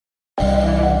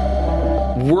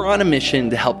We're on a mission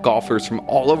to help golfers from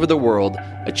all over the world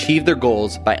achieve their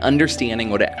goals by understanding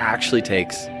what it actually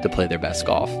takes to play their best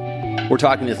golf. We're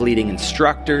talking with leading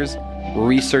instructors,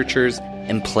 researchers,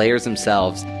 and players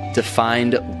themselves to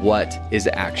find what is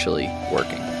actually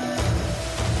working.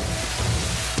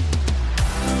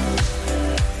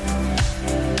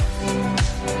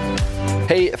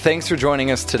 Hey, thanks for joining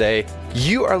us today.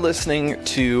 You are listening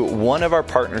to one of our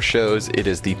partner shows. It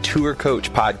is the Tour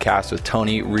Coach Podcast with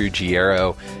Tony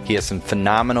Ruggiero. He has some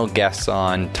phenomenal guests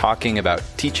on talking about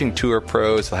teaching tour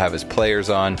pros. He'll have his players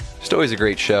on. Just always a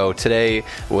great show. Today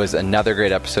was another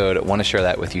great episode. I want to share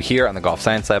that with you here on the Golf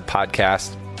Science Lab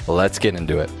podcast. Let's get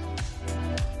into it.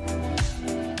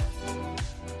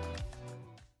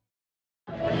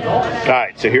 All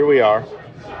right, so here we are.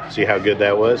 See how good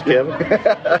that was, Kevin?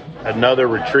 Another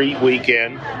retreat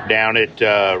weekend down at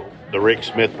the Rick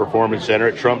Smith Performance Center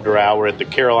at Trump Doral. We're at the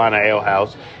Carolina Ale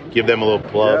House. Give them a little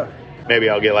plug. Yeah. Maybe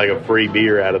I'll get like a free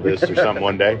beer out of this or something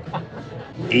one day.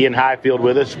 Ian Highfield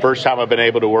with us. First time I've been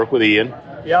able to work with Ian.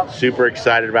 Yep. Super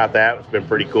excited about that. It's been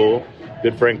pretty cool.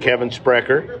 Good friend Kevin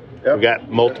Sprecher. Yep. We've got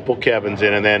multiple Kevins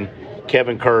in. And then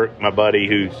Kevin Kirk, my buddy,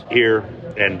 who's here.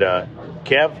 And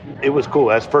Kev, it was cool.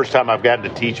 That's the first time I've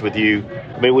gotten to teach with you.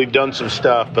 I mean, we've done some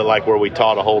stuff, but like where we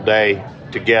taught a whole day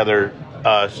together,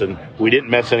 us, and we didn't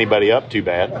mess anybody up too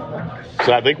bad.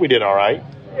 So I think we did all right.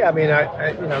 Yeah, I mean,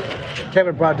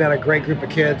 Kevin brought down a great group of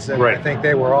kids, and right. I think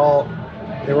they were all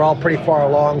pretty far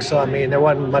along. So I mean, there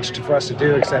wasn't much for us to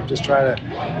do except just try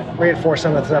to reinforce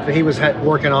some of the stuff that he was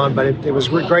working on. But it was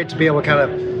great to be able to kind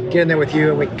of get in there with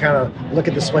you, and we can kind of look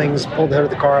at the swings, pull the hood of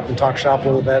the car up, and talk shop a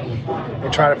little bit,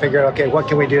 and try to figure out, okay, what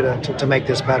can we do to make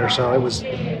this better? So it was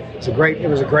a great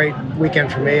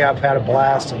weekend for me. I've had a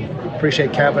blast, and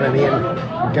appreciate Kevin and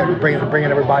Ian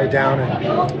bringing everybody down, and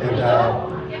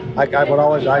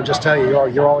I just tell you,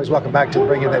 you're always welcome back to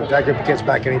bringing that group of kids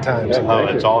back anytime. So,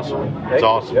 that's awesome. It's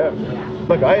awesome. Yeah.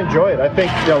 Look, I enjoy it. I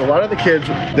think a lot of the kids,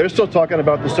 they're still talking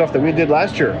about the stuff that we did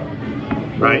last year.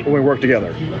 Right. When we worked together,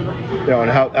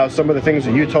 and how some of the things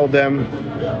that you told them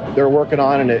they're working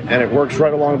on, and it works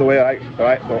right along the way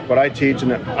what I teach,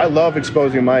 and I love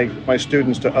exposing my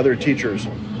students to other teachers,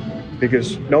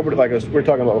 because nobody, like us, we were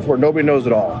talking about before, nobody knows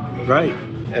it all. Right.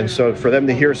 And so for them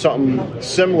to hear something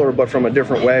similar but from a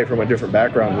different way, from a different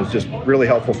background, was just really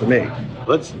helpful for me.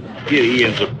 Let's get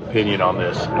Ian's opinion on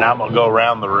this, and I'm gonna go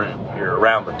around the room here,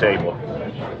 around the table.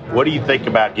 What do you think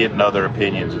about getting other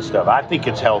opinions and stuff? I think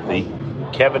it's healthy.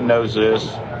 Kevin knows this.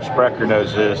 Sprecher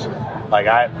knows this. Like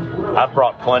I've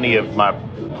brought plenty of my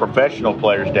professional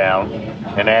players down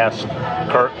and asked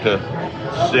Kirk to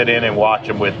sit in and watch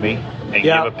them with me and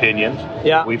give opinions.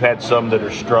 Yeah. We've had some that are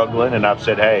struggling, and I've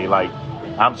said, hey, like,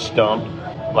 I'm stumped.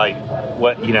 Like,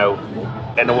 what,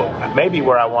 and maybe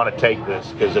where I want to take this,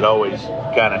 because it always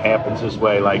kind of happens this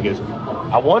way, like, is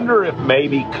I wonder if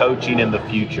maybe coaching in the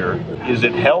future, is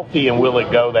it healthy, and will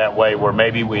it go that way where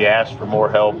maybe we ask for more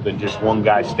help than just one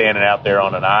guy standing out there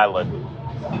on an island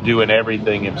doing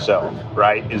everything himself,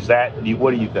 right?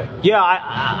 What do you think? Yeah,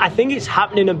 I think it's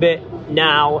happening a bit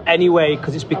now anyway,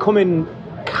 because it's becoming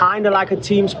kind of like a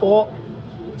team sport.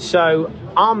 So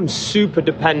I'm super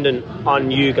dependent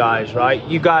on you guys, right?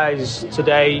 You guys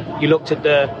today,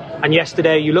 and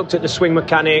yesterday you looked at the swing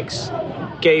mechanics,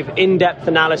 gave in-depth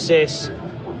analysis,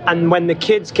 and when the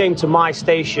kids came to my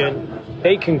station,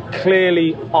 they can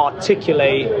clearly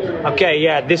articulate, okay,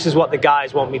 yeah, this is what the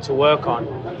guys want me to work on.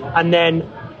 And then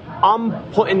I'm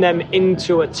putting them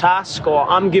into a task, or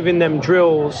I'm giving them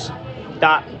drills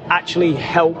that actually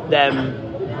help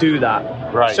them do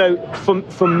that. Right. So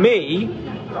for me,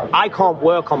 I can't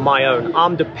work on my own.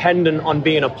 I'm dependent on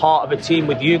being a part of a team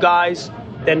with you guys.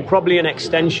 Then probably an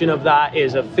extension of that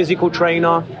is a physical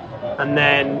trainer. And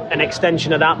then an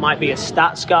extension of that might be a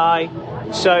stats guy.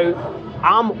 So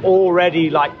I'm already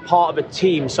like part of a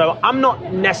team. So I'm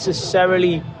not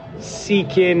necessarily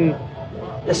seeking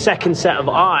a second set of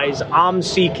eyes. I'm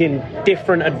seeking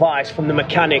different advice from the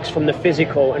mechanics, from the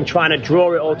physical, and trying to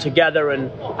draw it all together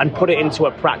and put it into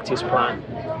a practice plan.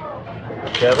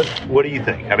 Kevin, what do you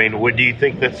think? I mean, do you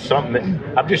think that's something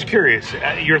that, I'm just curious,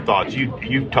 your thoughts.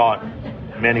 You've taught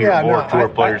many or more tour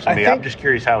players than me. I'm just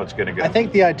curious how it's going to go. I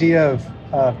think the idea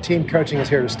of team coaching is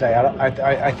here to stay.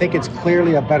 I think it's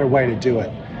clearly a better way to do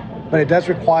it, but it does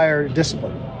require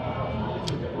discipline.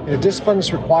 And the discipline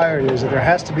that's required is that there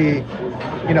has to be,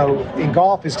 in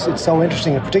golf, it's so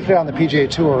interesting, and particularly on the PGA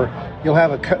Tour, you'll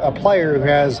have a player who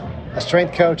has a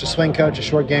strength coach, a swing coach, a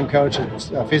short game coach,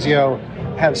 a physio,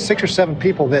 have 6 or 7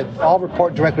 people that all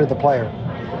report directly to the player.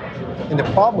 And the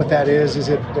problem with that is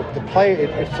that the player,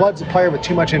 it floods the player with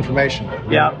too much information.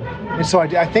 Yeah. And so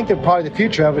I think that probably the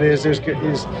future of it is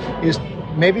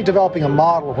maybe developing a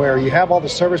model where you have all the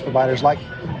service providers,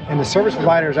 and the service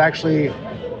providers actually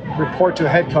report to a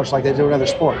head coach like they do in other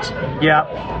sports. Yeah.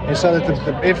 And so that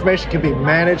the information can be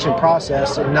managed and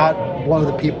processed and not blow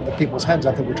the people's heads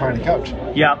up that we're trying to coach.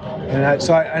 Yeah. And I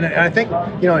think,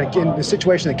 in the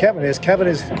situation that Kevin is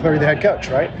clearly the head coach,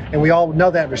 right? And we all know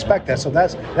that and respect that. So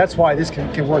that's why this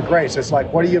can work great. So it's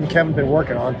like, what have you and Kevin been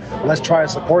working on? Let's try to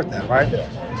support them, right?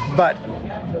 But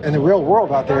in the real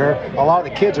world out there, a lot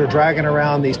of the kids are dragging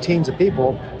around these teams of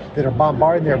people that are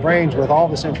bombarding their brains with all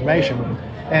this information.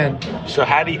 And so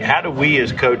how do we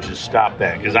as coaches stop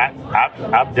that? Because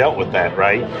I've dealt with that,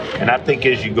 right? And I think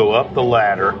as you go up the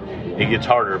ladder, it gets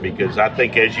harder, because I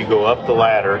think as you go up the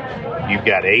ladder, you've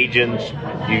got agents,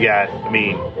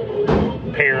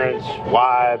 parents,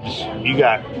 wives, you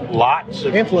got lots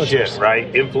of influencers, shit, right?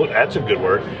 That's a good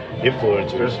word.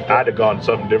 Influencers. I'd have gone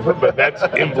something different, but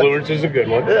influence is a good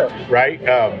one, right?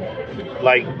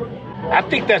 I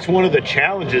think that's one of the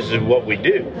challenges of what we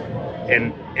do.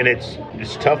 And it's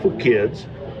tough with kids,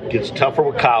 it gets tougher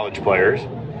with college players,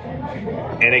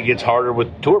 and it gets harder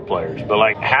with tour players.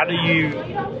 But how do you,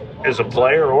 as a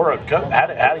player or a coach,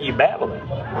 how do you battle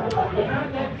that?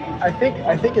 I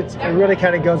think it really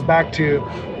kind of goes back to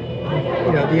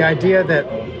the idea that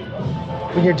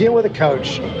when you're dealing with a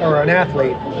coach or an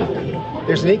athlete,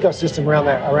 there's an ecosystem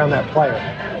around that player.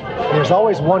 And there's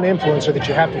always one influencer that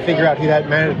you have to figure out who that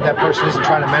person is and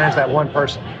try to manage that one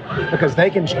person, because they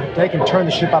can turn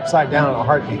the ship upside down in a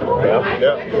heartbeat. Right?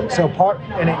 Yeah. So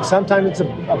sometimes it's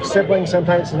a sibling,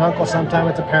 sometimes it's an uncle,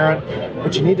 sometimes it's a parent,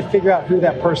 but you need to figure out who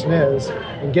that person is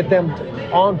and get them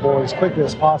on board as quickly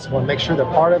as possible and make sure they're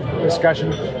part of the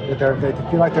discussion, that they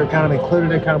feel like they're kind of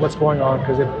included in kind of what's going on.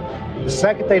 Because if the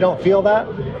second they don't feel that,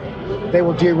 they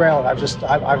will derail it. I've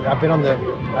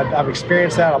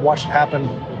experienced that. I've watched it happen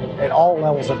at all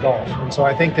levels of golf. And so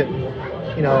I think that,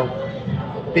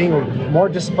 being more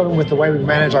disciplined with the way we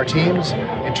manage our teams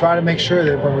and try to make sure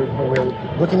that when we're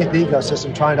looking at the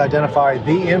ecosystem, trying to identify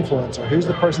the influencer, who's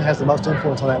the person that has the most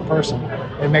influence on that person,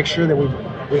 and make sure that we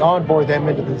onboard them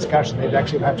into the discussion. They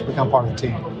actually have to become part of the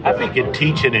team. I think in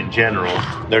teaching in general,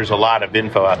 there's a lot of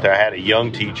info out there. I had a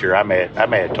young teacher, I may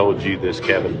have told you this,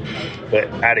 Kevin,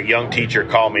 but I had a young teacher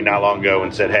call me not long ago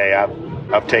and said, hey,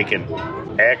 I've taken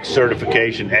X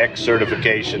certification, X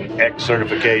certification, X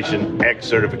certification, X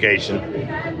certification,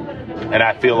 and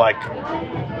I feel like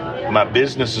my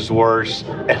business is worse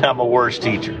and I'm a worse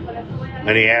teacher.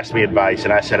 And he asked me advice,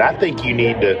 and I said, I think you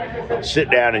need to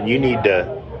sit down and you need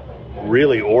to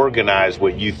really organize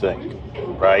what you think,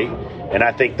 right? And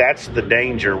I think that's the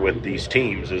danger with these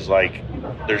teams, is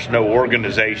there's no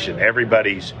organization.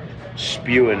 Everybody's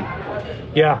spewing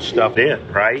stuff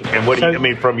in, right? And what do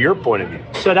you, from your point of view?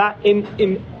 So that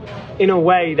in a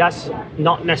way, that's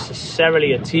not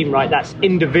necessarily a team, right? That's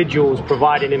individuals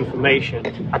providing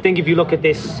information. I think if you look at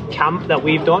this camp that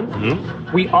we've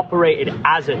done, we operated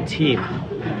as a team.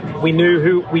 We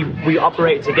knew we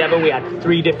operated together. We had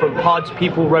 3 different pods.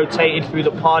 People rotated through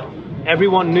the pod.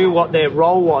 Everyone knew what their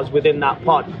role was within that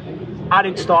pod. I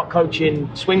didn't start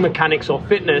coaching swing mechanics or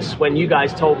fitness when you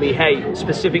guys told me, hey,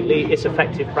 specifically it's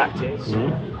effective practice.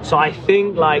 So I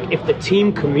think if the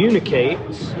team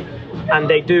communicates and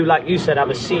they do, like you said, have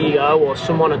a CEO or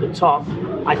someone at the top,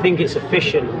 I think it's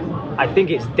efficient. I think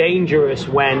it's dangerous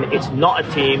when it's not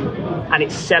a team and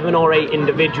it's 7 or 8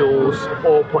 individuals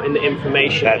all putting the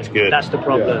information. That's good. That's the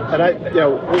problem. Yeah.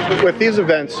 And with these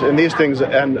events and these things,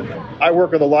 and I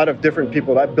work with a lot of different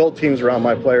people. I build teams around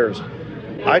my players.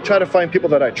 I try to find people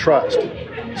that I trust,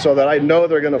 so that I know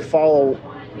they're going to follow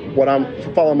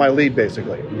my lead,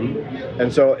 basically.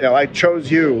 And so I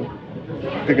chose you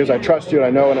because I trust you, and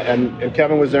I know, and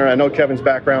Kevin was there, and I know Kevin's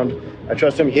background. I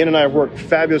trust him. Ian and I have worked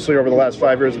fabulously over the last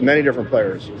 5 years with many different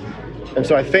players. And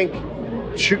so I think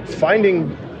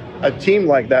finding a team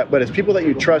like that, but it's people that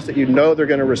you trust, that you know they're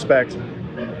going to respect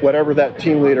whatever that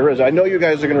team leader is. I know you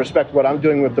guys are going to respect what I'm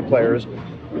doing with the players.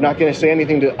 You're not going to say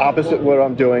anything to opposite what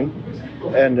I'm doing.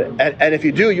 And if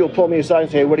you do, you'll pull me aside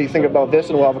and say, hey, what do you think about this?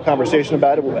 And we'll have a conversation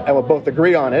about it, and we'll both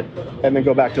agree on it, and then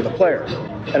go back to the player.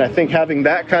 And I think having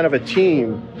that kind of a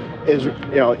team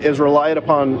is relied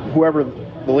upon whoever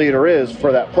the leader is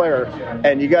for that player.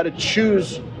 And you got to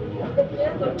choose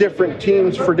different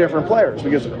teams for different players,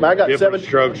 because I got different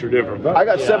strokes for different folks. I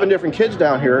got 7 different kids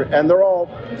down here, and they're all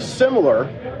similar,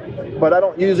 but I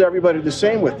don't use everybody the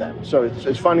same with them. So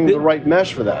it's finding the right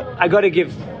mesh for that. I got to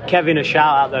give Kevin a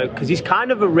shout out though, because he's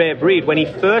kind of a rare breed. When he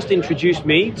first introduced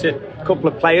me to a couple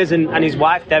of players and his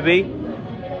wife Debbie,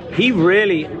 he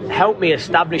really helped me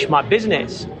establish my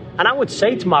business. And I would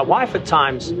say to my wife at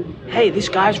times, hey, this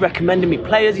guy's recommending me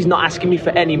players. He's not asking me for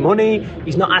any money.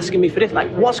 He's not asking me for this. Like,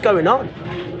 what's going on?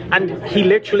 And he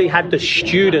literally had the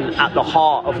student at the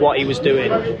heart of what he was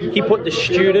doing. He put the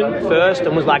student first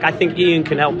and was like, I think Ian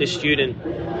can help this student.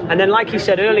 And then, like he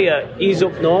said earlier, he's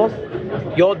up north,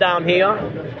 you're down here.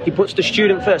 He puts the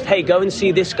student first. Hey, go and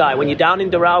see this guy. When you're down in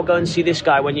Doral, go and see this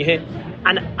guy. When you're here.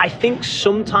 And I think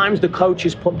sometimes the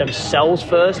coaches put themselves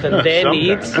first and their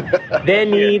needs, their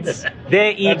ego.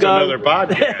 That's another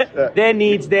podcast. Their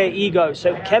needs, their ego.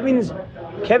 So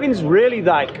Kevin's really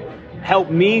like helped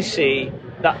me see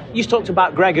that. You talked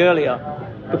about Greg earlier.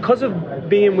 Because of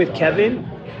being with Kevin,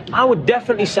 I would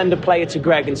definitely send a player to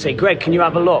Greg and say, Greg, can you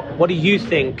have a look? What do you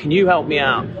think? Can you help me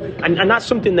out? And that's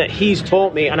something that he's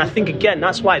taught me. And I think, again,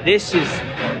 that's why this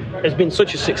has been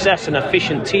such a success and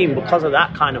efficient team, because of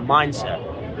that kind of mindset.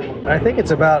 I think it's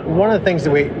about one of the things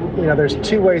that there's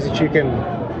two ways that you can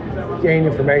gain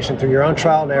information: through your own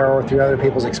trial and error or through other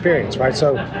people's experience, right?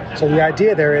 So the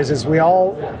idea there is we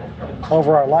all,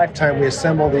 over our lifetime, we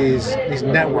assemble these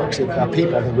networks of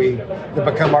people that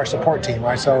become our support team,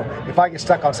 right? So if I get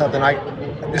stuck on something,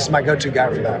 this is my go-to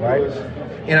guy for that, right?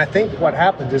 And I think what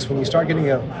happens is when you start getting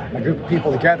a group of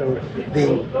people together,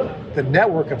 the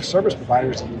network of service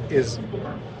providers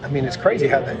it's crazy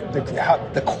how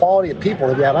the quality of people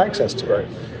that we have access to. Right.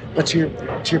 But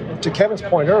to Kevin's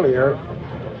point earlier,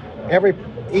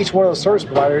 each one of those service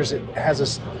providers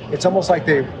it's almost like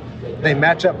they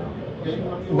match up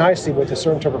nicely with a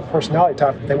certain type of personality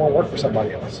type. They won't work for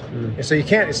somebody else. Mm. And so you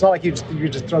can't. It's not like you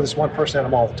just throw this one person at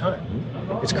them all the time.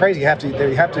 It's crazy. You have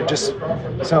to just.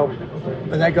 So,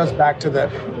 and that goes back to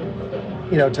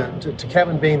to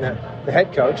Kevin being the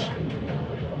head coach,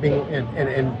 being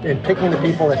and picking the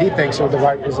people that he thinks is the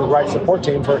right support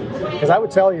team for. Because I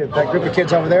would tell you that group of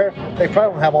kids over there, they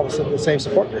probably don't have all the same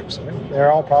support groups. They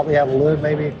all probably have a little,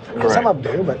 maybe. Correct. Some of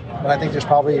them do, but I think there's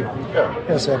probably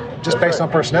just based on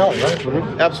personality, right?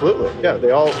 Mm-hmm. Absolutely, yeah.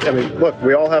 They all. I mean, look,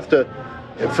 we all have to.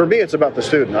 For me, it's about the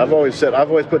student. I've always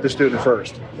put the student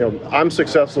first. I'm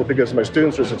successful because my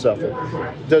students are successful.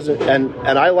 And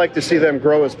I like to see them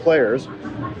grow as players.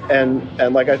 And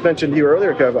like I mentioned to you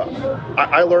earlier, Kev,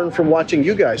 I learn from watching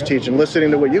you guys teach and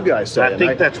listening to what you guys say. I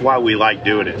think that's why we like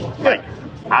doing it. Like,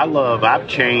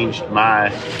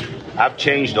 I've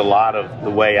changed a lot of the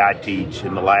way I teach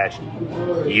in the last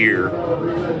year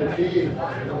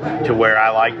to where I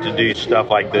like to do stuff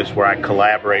like this where I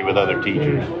collaborate with other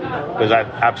teachers. Because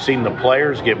I've seen the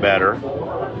players get better.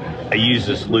 I use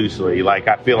this loosely. Like,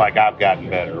 I feel like I've gotten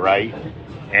better, right?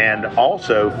 And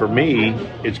also, for me,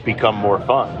 it's become more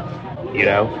fun,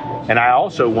 And I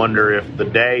also wonder if the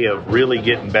day of really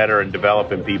getting better and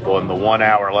developing people in the 1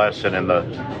 hour lesson and the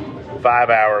 5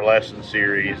 hour lesson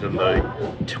series and the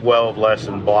 12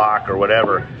 lesson block or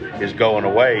whatever is going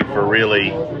away for really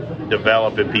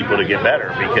developing people to get better.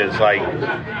 Because like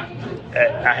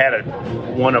I had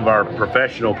one of our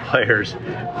professional players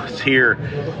was here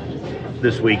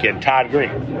this weekend, Todd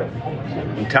Green,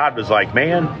 and Todd was like,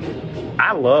 man,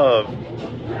 I love,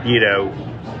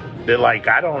 that like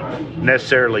I don't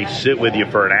necessarily sit with you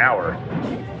for an hour,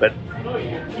 but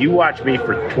you watch me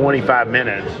for 25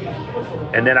 minutes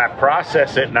and then I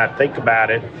process it and I think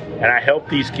about it and I help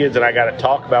these kids and I got to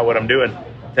talk about what I'm doing.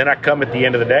 Then I come at the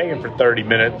end of the day and for 30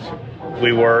 minutes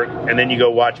we work and then you go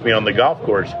watch me on the golf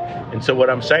course. And so what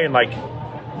I'm saying, like,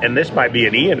 and this might be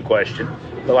an Ian question,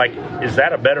 but like, is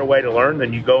that a better way to learn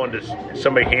than you go into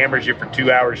somebody hammers you for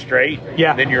 2 hours straight?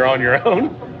 Yeah. And then you're on your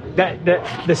own?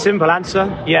 The simple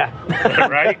answer, yeah.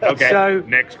 Right? Okay. So,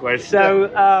 next question. So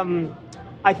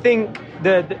I think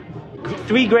the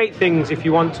three great things if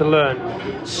you want to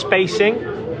learn: spacing,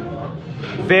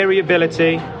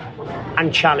 variability,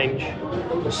 and challenge.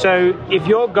 So if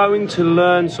you're going to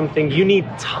learn something, you need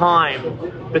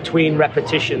time between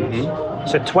repetitions. Mm-hmm.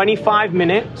 So 25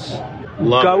 minutes,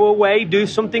 go away, do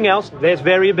something else. There's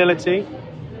variability,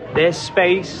 there's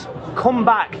space. Come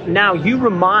back. Now you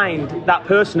remind that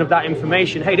person of that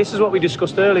information. Hey, this is what we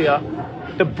discussed earlier.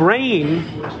 The brain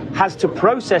has to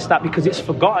process that because it's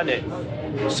forgotten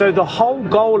it. So the whole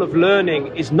goal of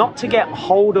learning is not to get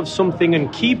hold of something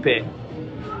and keep it.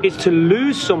 It's to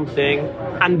lose something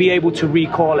and be able to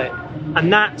recall it.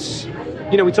 And that's,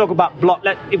 we talk about block.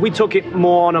 If we took it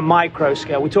more on a micro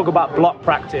scale, we talk about block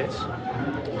practice.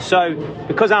 So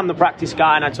because I'm the practice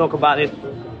guy and I talk about it,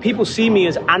 people see me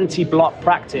as anti-block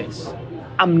practice.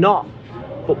 I'm not,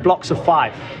 but blocks are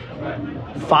 5.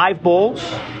 5 balls,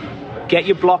 get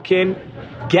your block in,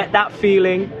 get that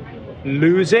feeling,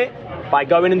 lose it by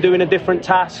going and doing a different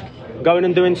task, going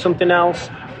and doing something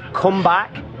else, come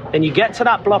back, then you get to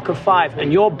that block of 5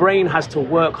 and your brain has to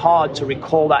work hard to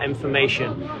recall that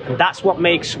information. And that's what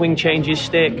makes swing changes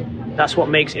stick. That's what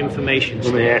makes information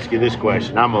stick. Let me ask you this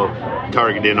question. I'm going to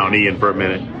target in on Ian for a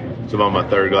minute. So I'm on my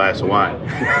third glass of wine.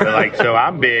 But so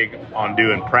I'm big on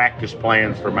doing practice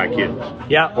plans for my kids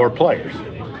or players.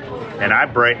 And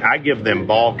I give them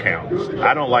ball counts.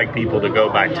 I don't like people to go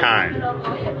by time.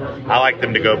 I like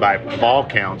them to go by ball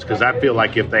counts because I feel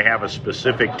like if they have a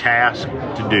specific task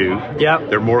to do,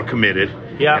 they're more committed.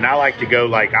 And I like to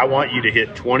go I want you to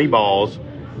hit 20 balls,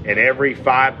 and every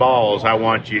 5 balls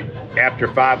after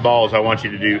 5 balls I want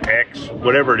you to do X,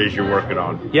 whatever it is you're working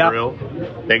on. Drill.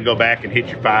 Then go back and hit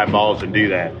your 5 balls and do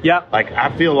that.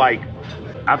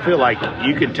 I feel like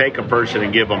you can take a person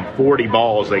and give them 40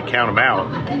 balls, they count them out,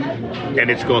 and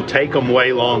it's going to take them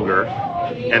way longer,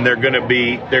 and they're going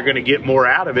to get more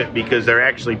out of it because they're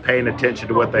actually paying attention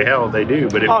to what the hell they do.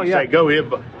 But if you say, go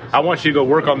in, I want you to go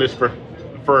work on this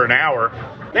for an hour,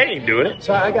 they ain't doing it.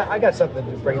 So I got something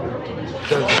to bring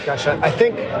to the discussion. I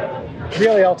think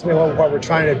really ultimately what we're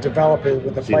trying to develop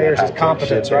with the players is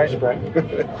competence, right?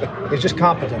 It's just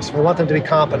competence. We want them to be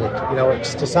competent.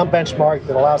 It's to some benchmark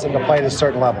that allows them to play at a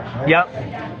certain level.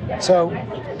 Right? So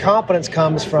competence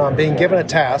comes from being given a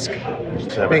task,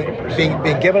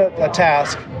 being given a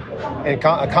task, and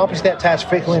accomplish that task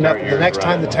frequently enough that the next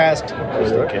time the task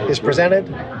is presented,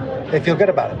 they feel good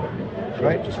about it,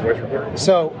 right?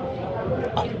 So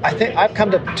I think I've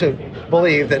come to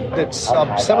believe that some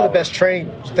of the best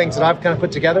training things that I've kind of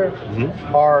put together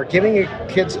are giving your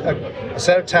kids a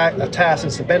set of tasks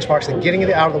and some benchmarks and getting it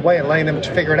out of the way and letting them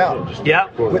to figure it out.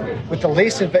 With the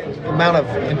least amount of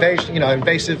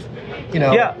invasive,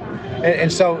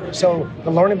 And so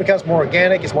the learning becomes more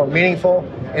organic, it's more meaningful,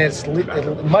 and it's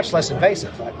much less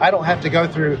invasive. I don't have to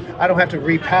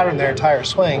repattern their entire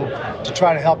swing to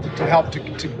try to help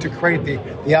to create the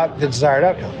desired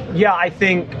outcome. Yeah, I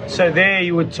think so. There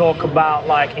you would talk about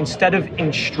instead of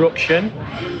instruction,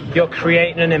 you're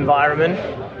creating an environment,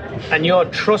 and you're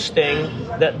trusting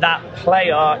that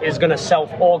player is going to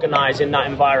self-organize in that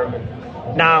environment.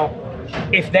 Now,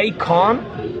 if they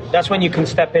can't, that's when you can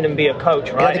step in and be a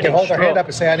coach, right? Yeah, they can hold their hand up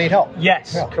and say, I need help.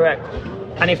 Yes, correct.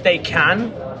 And if they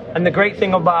can, and the great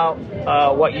thing about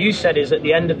what you said is at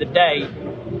the end of the day,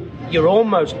 you're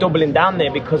almost doubling down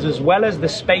there because as well as the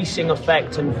spacing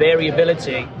effect and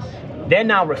variability, they're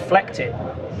now reflecting.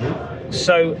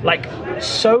 So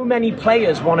so many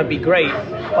players want to be great,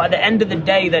 but at the end of the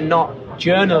day, they're not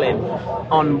journaling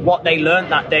on what they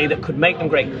learned that day that could make them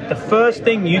great. The first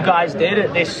thing you guys did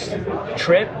at this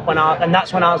trip, and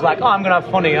that's when I was like, I'm going to have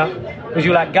fun here, was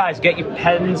you guys, get your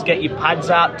pens, get your pads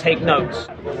out, take notes.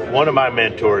 One of my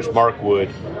mentors, Mark Wood,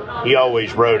 he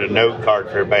always wrote a note card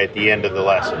for everybody at the end of the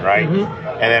lesson, right?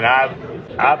 And then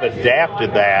I've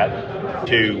adapted that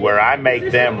to where I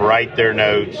make them write their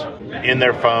notes in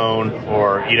their phone,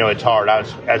 or it's hard. I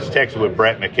was texting with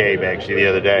Brett McCabe actually the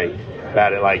other day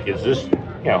about it, is this,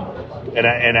 and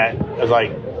I was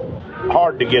like,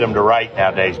 hard to get them to write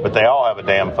nowadays, but they all have a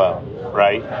damn phone,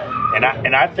 right?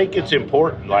 And I think it's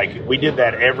important. We did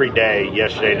that every day,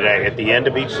 yesterday, today. At the end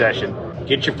of each session,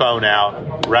 get your phone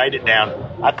out, write it down.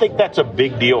 I think that's a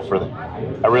big deal for them.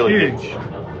 I really do.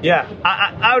 Yeah,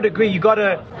 I would agree. You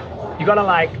gotta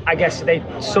I guess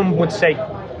some would say,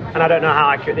 and I don't know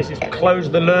how accurate this is, close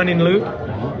the learning loop.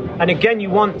 And again, you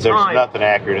want time. There's nothing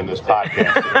accurate in this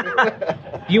podcast.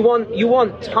 You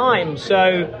want time.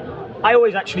 So I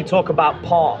always actually talk about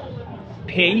PAR.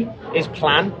 P is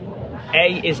plan,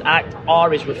 A is act,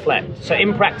 R is reflect. So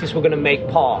in practice, we're going to make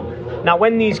PAR. Now,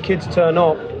 when these kids turn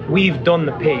up, we've done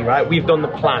the P, right? We've done the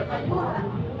plan.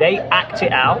 They act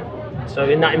it out. So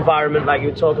in that environment, like you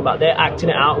were talking about, they're acting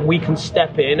it out, and we can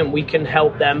step in and we can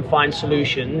help them find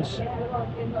solutions.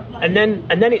 And then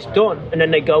it's done. And then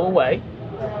they go away.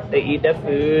 They eat their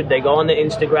food, they go on their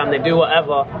Instagram, they do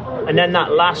whatever. And then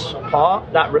that last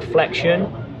part, that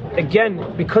reflection,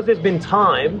 again, because there's been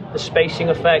time, the spacing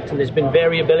effect, and there's been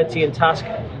variability in task,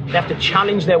 they have to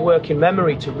challenge their working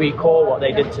memory to recall what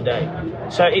they did today.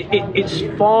 So it's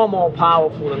far more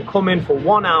powerful than coming for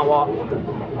 1 hour,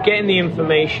 getting the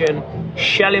information,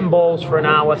 shelling balls for an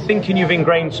hour, thinking you've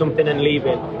ingrained something and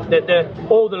leaving.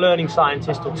 All the learning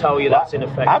scientists will tell you that's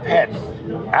ineffective.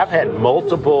 I've had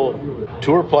multiple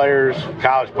tour players,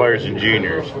 college players, and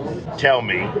juniors tell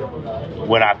me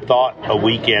when I thought a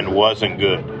weekend wasn't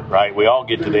good, right? We all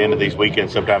get to the end of these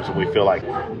weekends sometimes and we feel like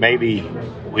maybe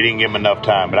we didn't give them enough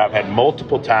time. But I've had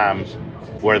multiple times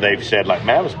where they've said, man,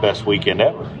 that was the best weekend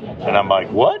ever. And I'm like,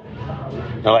 what?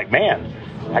 They're like, man,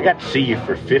 I got to see you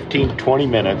for 15, 20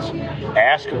 minutes,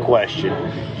 ask a question,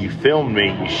 you filmed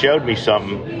me, you showed me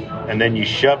something, and then you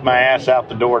shoved my ass out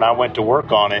the door and I went to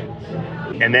work on it.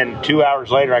 And then 2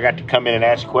 hours later, I got to come in and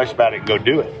ask a question about it and go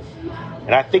do it.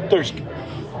 And I think there's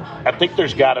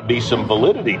got to be some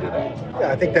validity to that.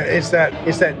 Yeah, I think that it's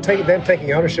that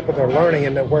taking ownership of their learning,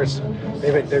 and where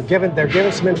they're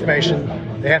given some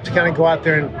information. They have to kind of go out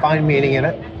there and find meaning in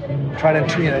it, try to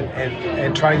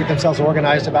and try to get themselves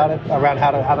organized about it, around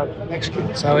how to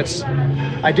execute. So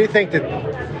I do think that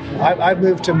I've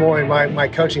moved to more in my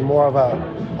coaching more of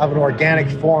an organic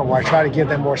form, where I try to give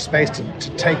them more space to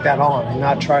take that on and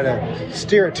not try to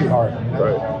steer it too hard. You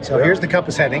know? Right. So here's the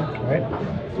compass heading, right?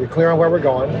 You're clear on where we're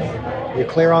going. You're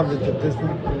clear on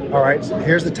all right, so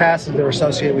here's the tasks that are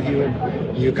associated with you,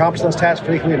 and you accomplish those tasks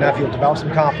frequently enough, you'll develop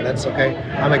some confidence, okay?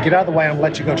 I'm going to get out of the way, I'm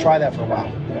going to let you go try that for a while,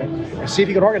 okay? And see if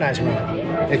you can organize around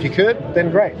it. If you could, then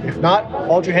great. If not,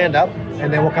 hold your hand up,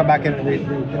 and then we'll come back in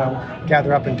and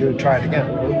gather up and try it again.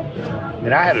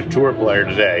 And I had a tour player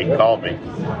today call me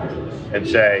and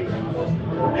say,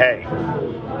 hey,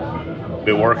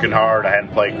 been working hard, I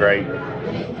hadn't played great.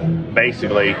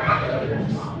 Basically,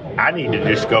 I need to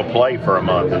just go play for a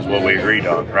month is what we agreed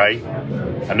on, right?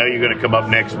 I know you're going to come up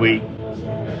this week,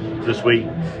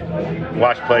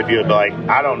 watch play field, like,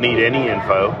 I don't need any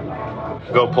info,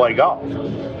 go play golf.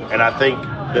 And I think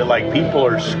that, like, people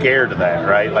are scared of that,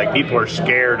 right? Like, people are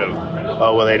scared of,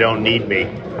 oh, well, they don't need me.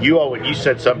 You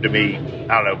said something to me,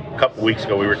 I don't know, a couple weeks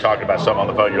ago, we were talking about something on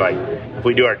the phone, you're like, if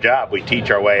we do our job, we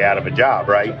teach our way out of a job,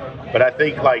 right? But I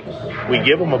think, like, we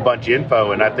give them a bunch of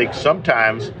info, and I think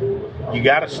sometimes you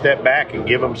got to step back and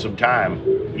give them some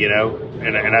time, you know?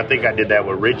 And I think I did that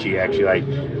with Richie, actually. Like,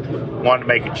 wanted to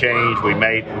make a change. We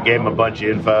gave him a bunch of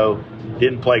info.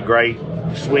 Didn't play great.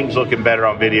 Swing's looking better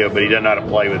on video, but he doesn't know how to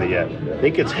play with it yet. I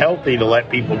think it's healthy to let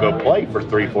people go play for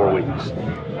 3-4 weeks.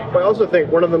 I also think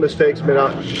one of the mistakes,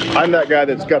 I'm that guy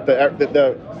that's got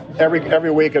the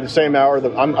every week at the same hour.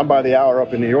 I'm by the hour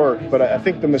up in New York. But I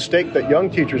think the mistake that young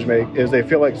teachers make is they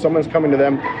feel like someone's coming to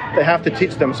them. They have to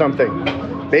teach them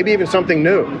something, maybe even something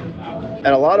new. And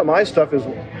a lot of my stuff is,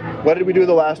 what did we do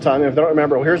the last time? And if they don't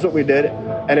remember, well, here's what we did.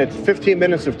 And it's 15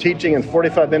 minutes of teaching and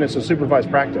 45 minutes of supervised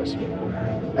practice.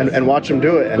 And watch them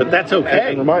do it. But that's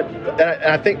okay. And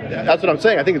I think that's what I'm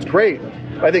saying. I think it's great.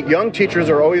 I think young teachers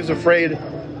are always afraid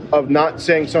of not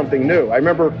saying something new. I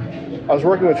remember I was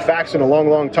working with Faxon a long,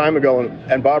 long time ago,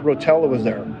 and Bob Rotella was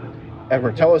there. And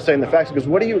Rotella was saying to Faxon, because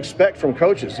what do you expect from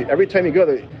coaches? See, every time you go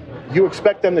there, you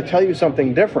expect them to tell you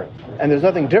something different. And there's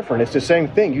nothing different. It's the same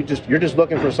thing. You're just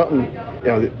looking for something,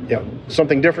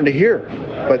 something different to hear.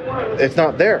 But it's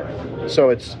not there.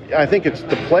 So I think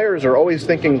the players are always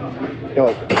thinking,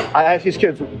 I ask these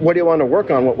kids, what do you want to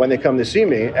work on when they come to see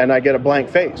me? And I get a blank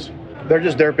face. They're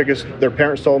just there because their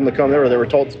parents told them to come there, or they were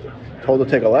told to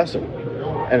take a lesson.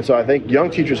 And so I think young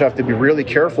teachers have to be really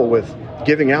careful with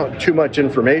giving out too much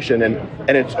information, and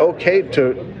it's okay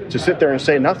to sit there and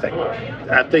say nothing.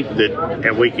 I think that,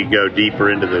 and we could go deeper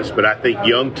into this, but I think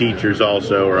young teachers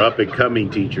also, or up-and-coming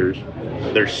teachers,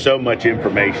 there's so much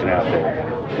information out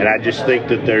there. And I just think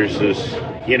that there's this,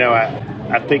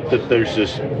 I think that there's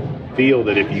this feel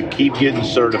that if you keep getting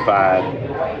certified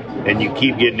and you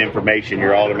keep getting information,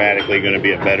 you're automatically going to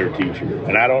be a better teacher.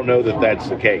 And I don't know that that's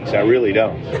the case. I really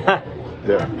don't.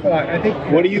 Yeah. I think.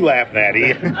 What are you laughing at,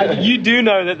 Ian? You do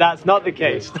know that that's not the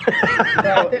case.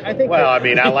 I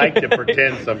mean, I like to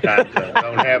pretend sometimes I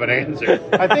don't have an answer.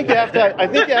 I think you have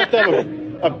to have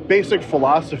a basic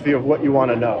philosophy of what you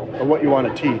want to know or what you want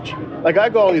to teach. Like, I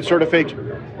go all these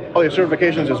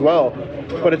certifications as well,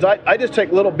 but I just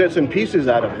take little bits and pieces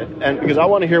out of it, and because I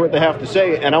want to hear what they have to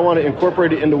say, and I want to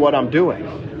incorporate it into what I'm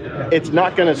doing. It's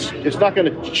not going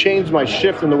to change my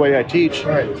shift in the way I teach,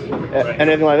 right, and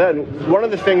anything like that. And one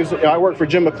of the things, I worked for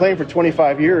Jim McLean for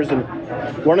 25 years, and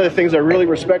one of the things I really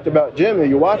respect about Jim, and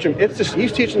you watch him,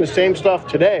 he's teaching the same stuff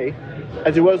today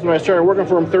as he was when I started working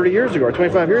for him 30 years ago or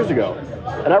 25 years ago.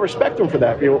 And I respect him for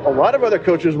that. A lot of other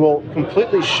coaches will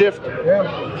completely shift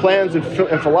plans and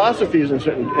philosophies and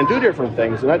do different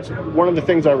things. And that's one of the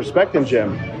things I respect in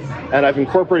Jim. And I've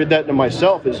incorporated that into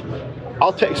myself is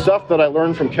I'll take stuff that I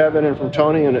learned from Kevin and from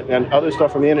Tony and other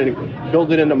stuff from Ian and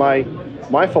build it into my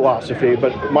philosophy.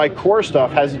 But my core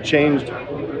stuff hasn't changed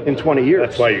in 20 years.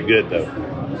 That's why you're good, though.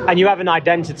 And you have an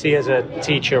identity as a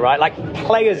teacher, right? Like,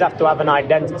 players have to have an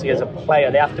identity as a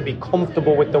player. They have to be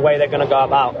comfortable with the way they're going to go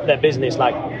about their business.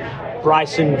 Like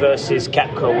Bryson versus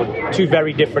Koepka were two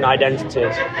very different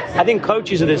identities. I think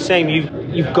coaches are the same.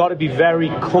 You've got to be very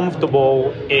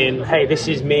comfortable in, hey, this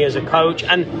is me as a coach.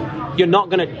 And you're not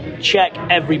going to check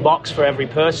every box for every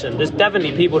person. There's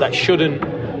definitely people that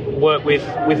shouldn't work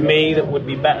with me that would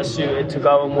be better suited to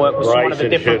go and work with someone of a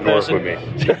different person. Work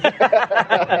with me.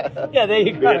 Yeah, there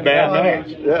you go.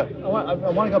 I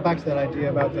want to go back to that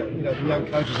idea about the young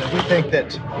coaches. I do think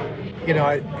that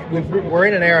we're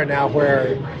in an era now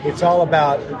where it's all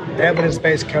about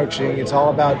evidence-based coaching. It's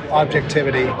all about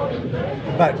objectivity.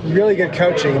 But really good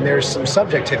coaching, there's some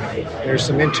subjectivity. There's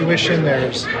some intuition.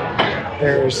 There's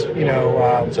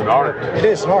it's an art. It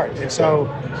is an art. And so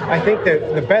I think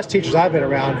that the best teachers I've been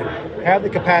around have the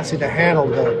capacity to handle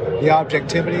the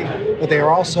objectivity, but they're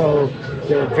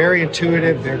very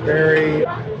intuitive.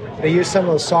 They use some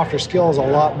of those softer skills a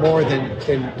lot more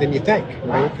than you think,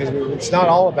 right? Because it's not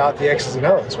all about the X's and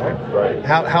O's, right? Right.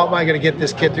 How am I going to get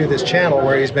this kid through this channel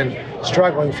where he's been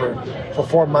struggling for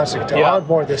 4 months to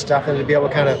onboard this stuff and to be able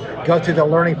to kind of go through the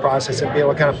learning process and be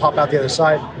able to kind of pop out the other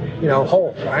side,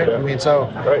 whole, right? Yeah. I mean,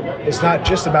 so it's not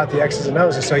just about the X's and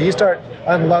O's. And so you start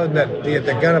unloading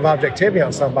the gun of objectivity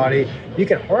on somebody, you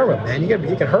can harm them, man.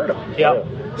 You can hurt them. Yeah.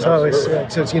 So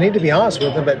it's you need to be honest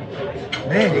with them, but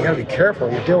man, you got to be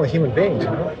careful. You're dealing with human beings.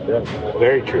 Yeah,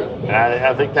 very true. And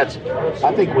I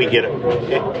think we get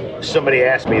it. Somebody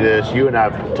asked me this. You and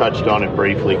I've touched on it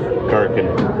briefly, Kirk, and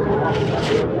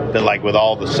that like with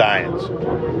all the science,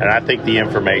 and I think the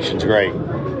information's great,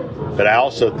 but I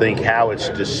also think how it's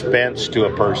dispensed to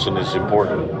a person is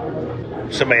important.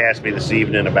 Somebody asked me this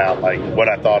evening about like what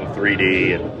I thought of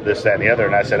 3D and this, that, and the other,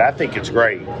 and I said I think it's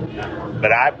great,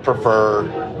 but I prefer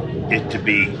it to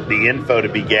be the info to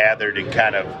be gathered and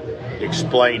kind of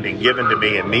explained and given to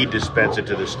me, and me dispense it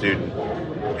to the student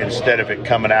instead of it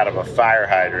coming out of a fire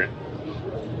hydrant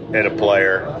at a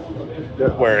player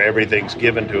where everything's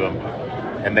given to them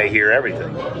and they hear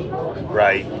everything,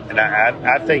 right? And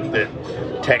I think that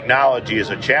technology is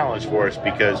a challenge for us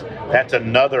because that's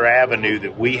another avenue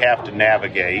that we have to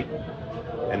navigate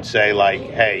and say like,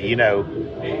 hey,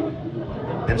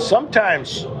 and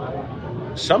sometimes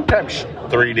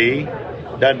 3D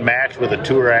doesn't match with a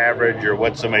tour average or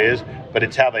what somebody is, but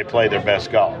it's how they play their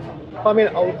best golf. I mean,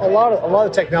 a lot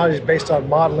of technology is based on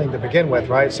modeling to begin with,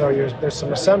 right? So there's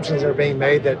some assumptions that are being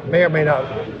made that may or may not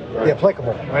be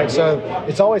applicable, right? So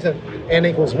it's always an n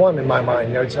equals 1 in my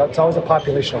mind. It's always a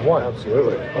population of 1.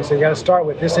 Absolutely. And so you got to start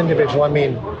with this individual. I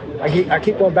mean, I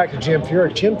keep going back to Jim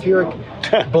Furyk. Jim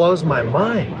Furyk blows my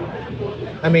mind.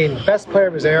 I mean, best player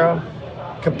of his era,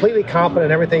 completely competent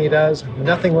in everything he does.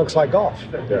 Nothing looks like golf.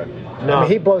 Yeah. No. I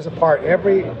mean, he blows apart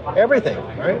everything,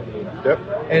 right? Yep.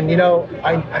 And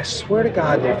I swear to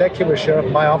God that if that kid would have showed up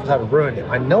in my office, I would have ruined him.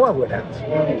 I know I would have.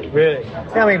 Really?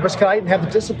 Yeah, I mean, because I didn't have the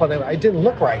discipline. It didn't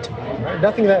look right to me. Right?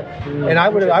 Nothing that, and I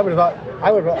would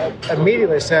have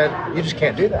immediately said, you just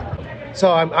can't do that.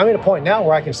 So I'm at a point now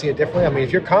where I can see it differently. I mean,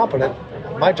 if you're competent,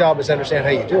 my job is to understand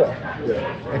how you do it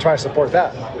and try to support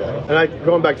that. And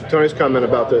going back to Tony's comment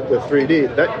about the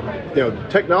 3D, that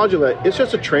technology, it's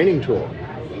just a training tool.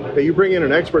 That you bring in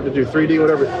an expert to do 3D,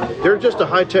 whatever, they're just a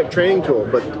high-tech training tool.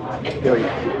 But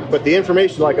but the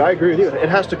information, like I agree with you, it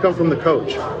has to come from the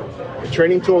coach. The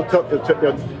training tool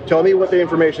tell me what the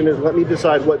information is. Let me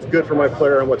decide what's good for my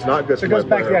player and what's not good for my player. So it goes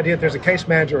back to the idea that there's a case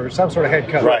manager or some sort of head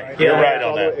coach. Right. You're right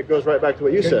on that. It goes right back to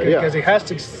what you said. Because it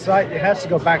has to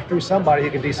go back through somebody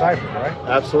who can decipher, right?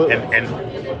 Absolutely.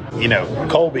 And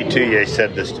Colby Touye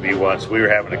said this to me once. We were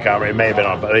having a conversation. It may have been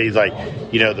on, but he's like,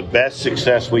 the best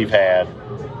success we've had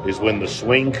is when the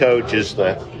swing coach is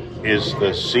the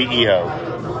CEO,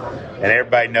 and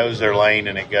everybody knows their lane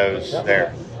and it goes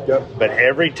there. Yep. But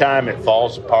every time it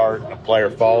falls apart, a player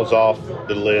falls off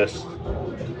the list,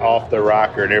 off the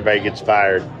rocker, and everybody gets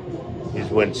fired, is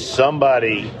when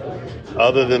somebody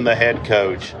other than the head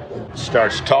coach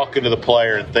starts talking to the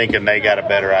player and thinking they got a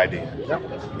better idea. Yep.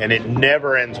 And it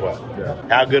never ends well. Yeah.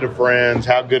 How good of friends,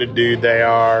 how good a dude they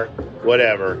are,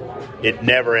 whatever, it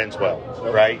never ends well,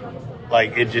 right?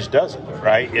 Like, it just doesn't,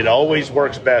 right? It always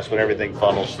works best when everything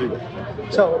funnels through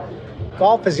it. So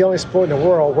golf is the only sport in the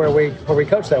world where we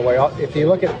coach that way. If you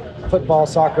look at football,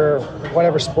 soccer,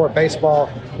 whatever sport, baseball,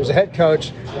 there's a head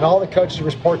coach, and all the coaches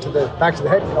report back to the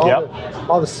head coach.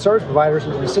 All the service providers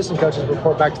and assistant coaches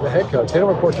report back to the head coach. They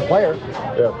don't report to the player.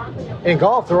 Yeah. In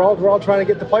golf, we're all trying to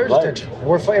get the players' attention.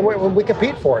 And we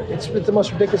compete for it. It's the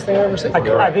most ridiculous thing I've ever seen.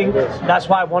 I think that's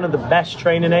why one of the best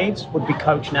training aids would be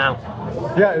Coach Now.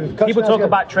 Yeah, people talk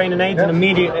about training aids and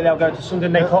immediately they'll go to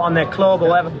something they put on their club or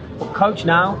whatever. But Coach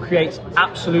Now creates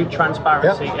absolute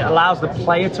transparency. It allows the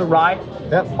player to write,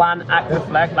 plan, act,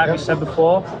 reflect, like we said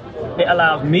before. It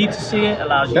allows me to see it,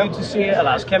 allows you to see it,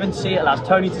 allows Kevin to see it, allows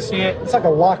Tony to see it. It's like a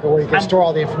locker where you can store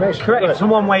all the information. Correct. If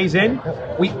someone weighs in,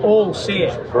 we all see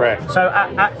it. Correct. So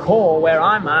at core, where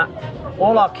I'm at,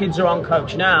 all our kids are on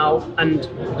Coach Now, and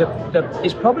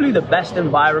it's probably the best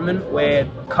environment where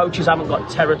coaches haven't got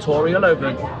territorial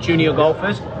over junior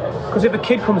golfers. Because if a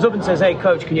kid comes up and says, hey,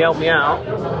 coach, can you help me out?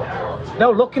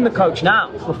 They'll look in the Coach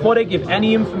Now. Before they give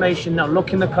any information, they'll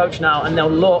look in the Coach Now, and they'll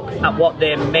look at what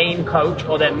their main coach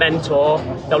or their mentor,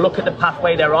 they'll look at the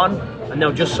pathway they're on, and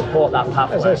they'll just support that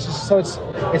pathway. So it's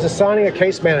assigning a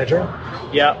case manager.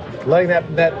 Yeah. Letting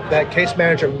that case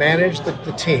manager manage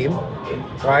the team,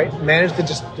 right? Manage the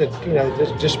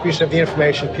distribution of the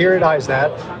information, periodize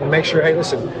that, and make sure, hey,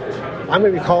 listen, I'm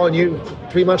going to be calling you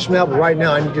 3 months from now, but right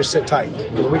now I need you to sit tight.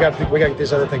 We got to get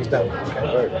these other things done.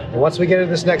 Okay? And once we get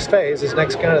into this next phase, this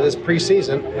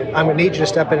preseason, I'm going to need you to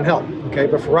step in and help. Okay,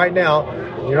 but for right now,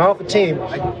 you're not off the team.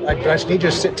 I just need you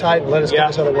to sit tight and let us get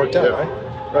this other work done, right?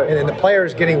 And then the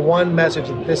players getting one message.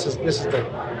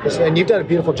 And you've done a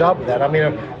beautiful job with that. I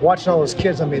mean, watching all those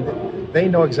kids. I mean, they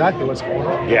know exactly what's going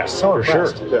on. Yeah, so for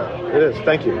impressed. sure. Yeah, it is.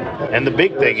 Thank you. And the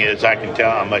big thing is I can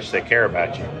tell how much they care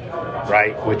about you,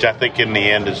 right? Which I think in the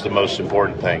end is the most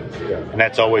important thing. Yeah. And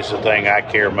that's always the thing I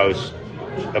care most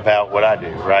about what I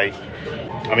do, right?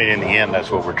 I mean, in the end, that's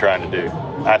what we're trying to do,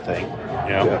 I think.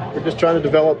 You know? Yeah. We're just trying to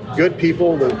develop good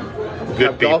people that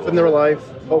have golf in their life.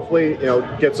 Hopefully,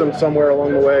 gets them somewhere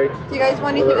along the way. Do you guys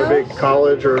want anything else? A big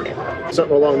college or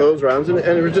something along those rounds. And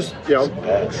it was just,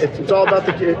 it's all about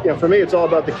the, for me, it's all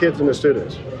about the kids and the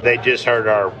students. They just heard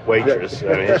our waitress. I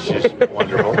mean, it's just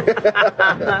wonderful.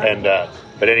 And,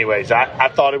 but anyways, I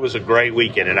thought it was a great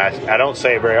weekend. And I don't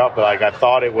say it very often, like I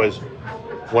thought it was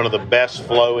one of the best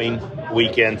flowing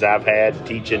weekends I've had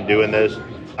teaching, doing this.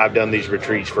 I've done these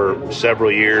retreats for several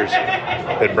years,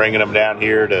 been bringing them down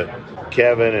here to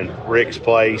Kevin and Rick's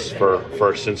place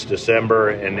for since December,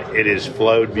 and it has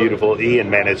flowed beautiful. Ian,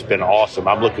 man, it's been awesome.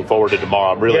 I'm looking forward to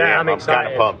tomorrow. I'm kind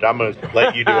of pumped. I'm going to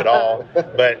let you do it all,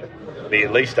 but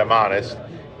at least I'm honest.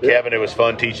 Kevin, it was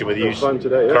fun teaching with you. It was fun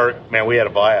today. Yeah. Kirk, man, we had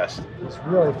a blast. It's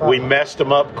really fun. We messed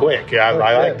them up quick. I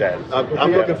like that.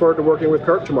 I'm looking forward to working with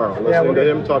Kirk tomorrow. Listening to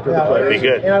him talk to the players. That'd be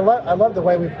good. And I love the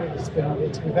way we've had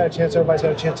a chance. Everybody's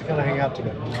had a chance to kind of hang out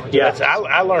together. Yeah,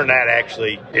 I learned that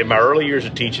actually in my early years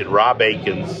of teaching. Rob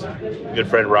Akins, good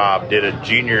friend Rob, did a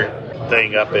junior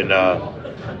thing up in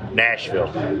Nashville,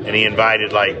 and he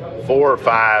invited like 4 or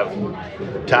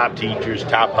 5 top teachers,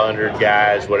 top 100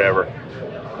 guys, whatever,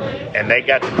 and they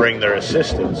got to bring their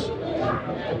assistants.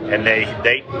 And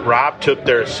Rob took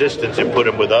their assistants and put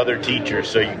them with other teachers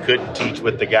so you couldn't teach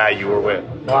with the guy you were with.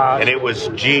 Wow. And it was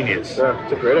genius. Yeah,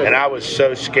 it's a great idea. And I was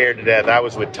so scared to death. I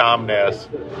was with Tom Ness,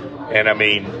 and I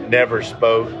mean, never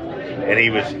spoke.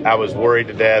 And I was worried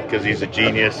to death because he's a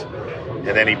genius. And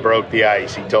then he broke the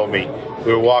ice. He told me,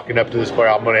 we were walking up to this player.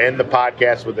 I'm going to end the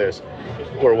podcast with this.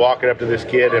 We're walking up to this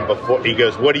kid, and before he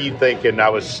goes, what are you thinking? I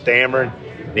was stammering.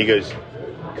 And he goes,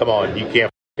 come on, you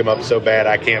can't him up so bad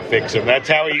I can't fix him. That's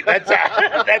how he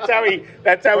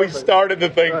started the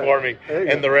thing for me,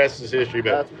 and the rest is history.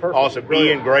 But awesome.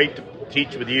 Brilliant. Ian, great to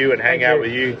teach with you and hang out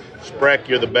with you. Spreck,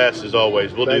 you're the best as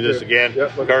always. We'll do this again.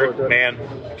 Kirk, man,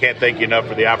 can't thank you enough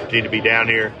for the opportunity to be down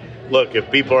here. Look,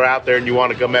 if people are out there and you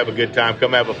want to come have a good time,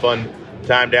 come have a fun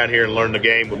time down here and learn the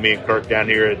game with me and Kirk down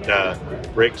here at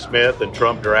Rick Smith and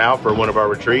Trump Doral for one of our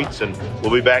retreats, and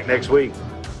we'll be back next week.